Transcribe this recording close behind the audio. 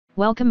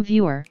Welcome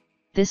viewer,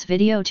 this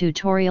video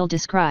tutorial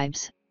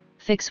describes,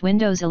 fix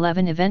Windows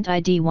 11 Event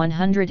ID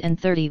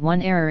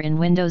 131 error in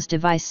Windows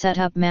Device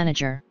Setup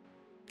Manager.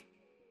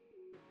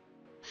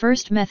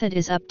 First method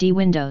is update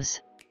Windows.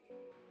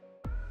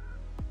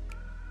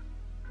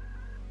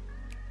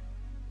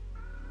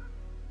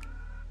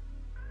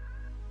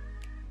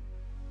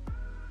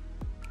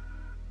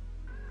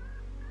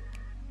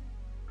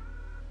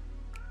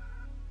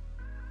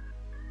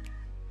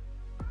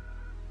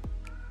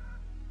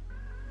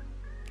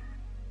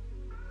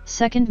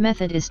 Second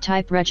method is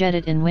type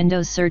regedit in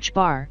Windows search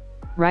bar,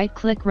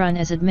 right-click Run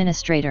as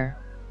administrator.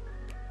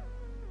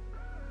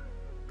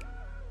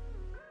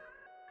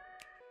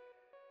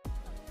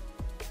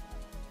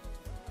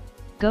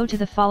 Go to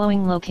the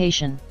following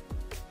location.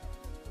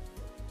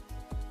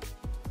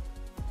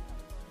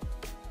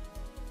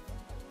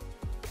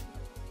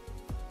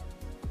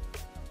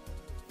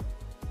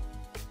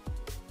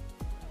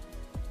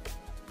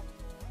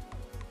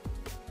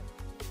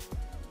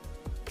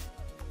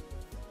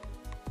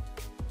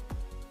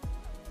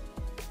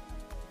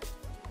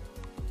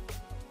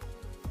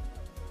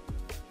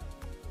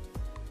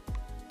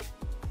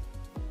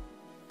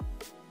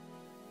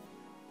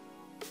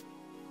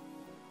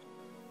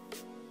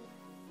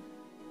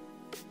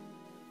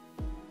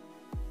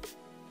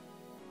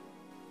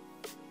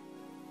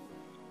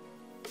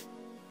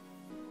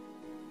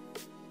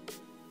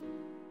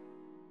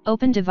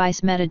 Open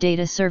Device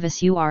Metadata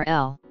Service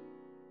URL.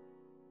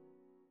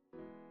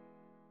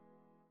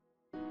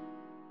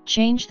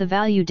 Change the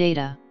value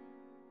data.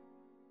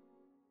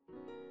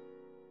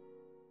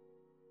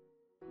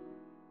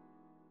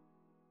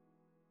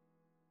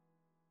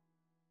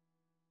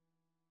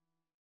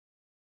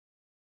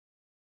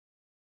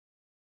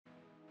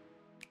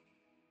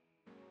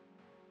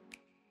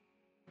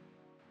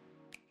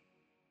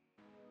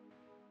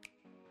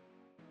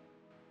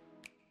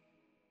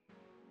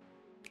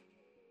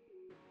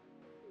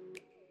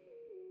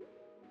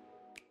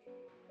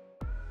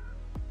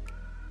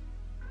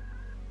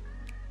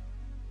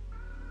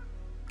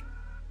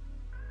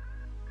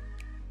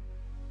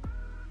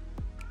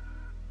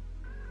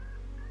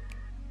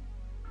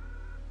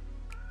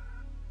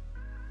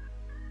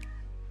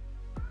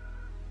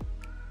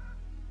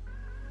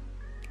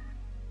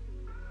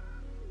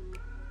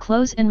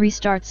 Close and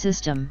restart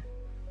system.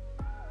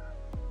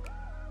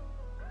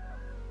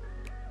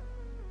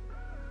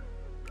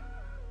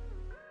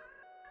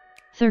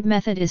 Third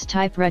method is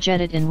type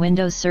regedit in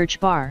Windows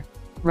search bar,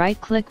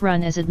 right-click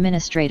Run as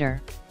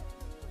administrator.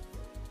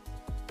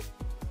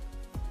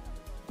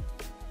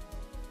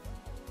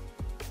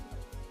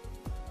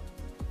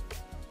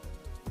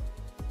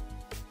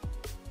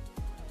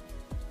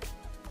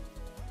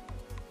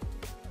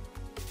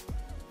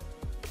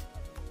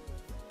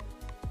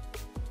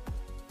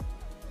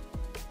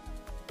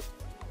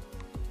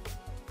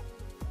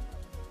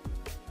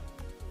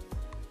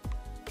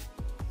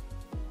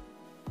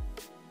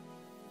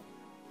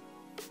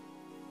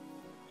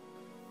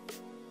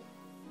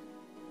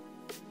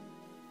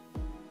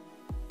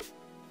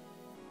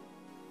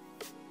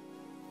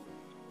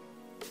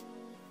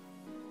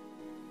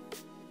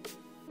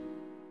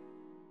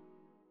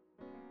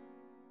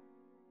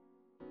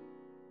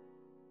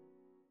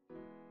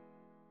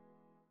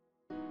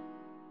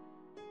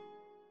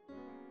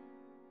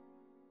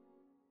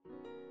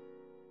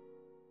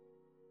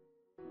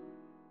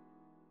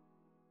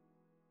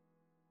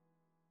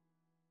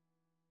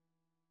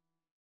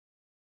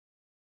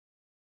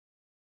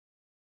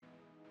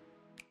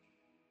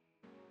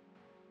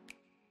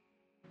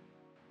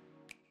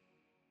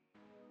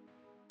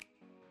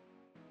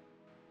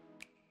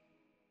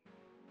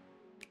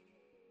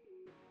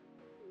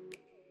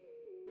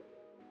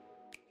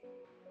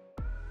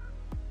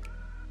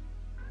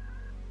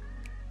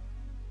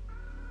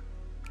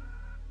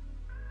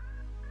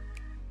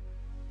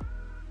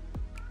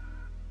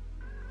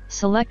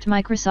 Select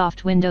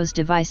Microsoft Windows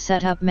Device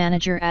Setup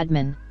Manager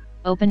Admin,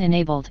 Open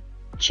Enabled,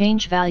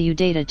 change value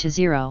data to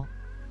 0.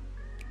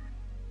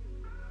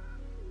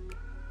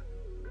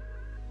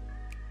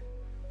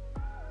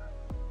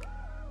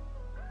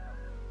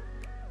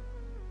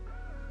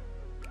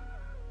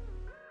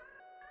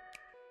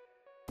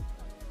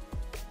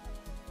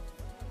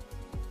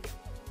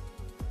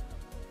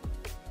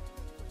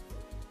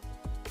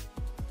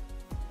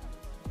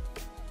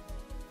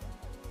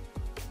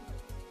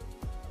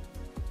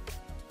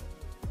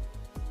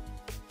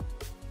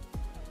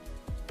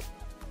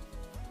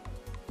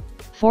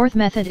 Fourth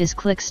method is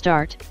click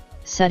Start,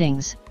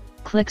 Settings,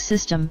 click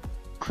System,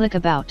 click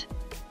About.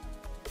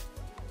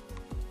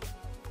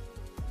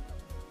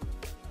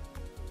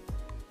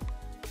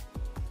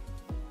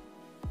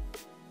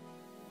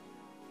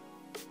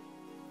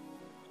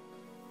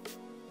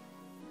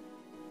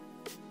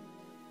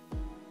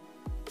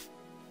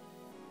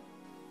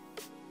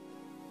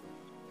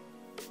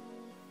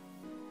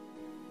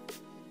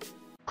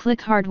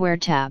 Click Hardware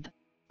tab,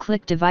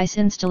 click Device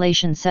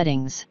Installation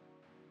Settings.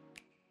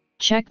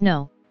 Check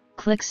No,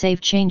 click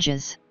Save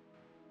Changes.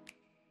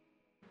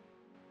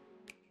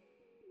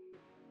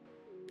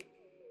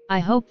 I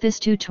hope this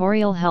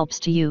tutorial helps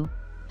to you.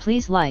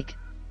 Please like,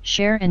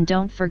 share and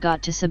don't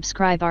forget to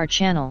subscribe our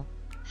channel.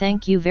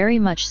 Thank you very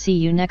much. See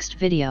you next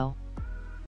video.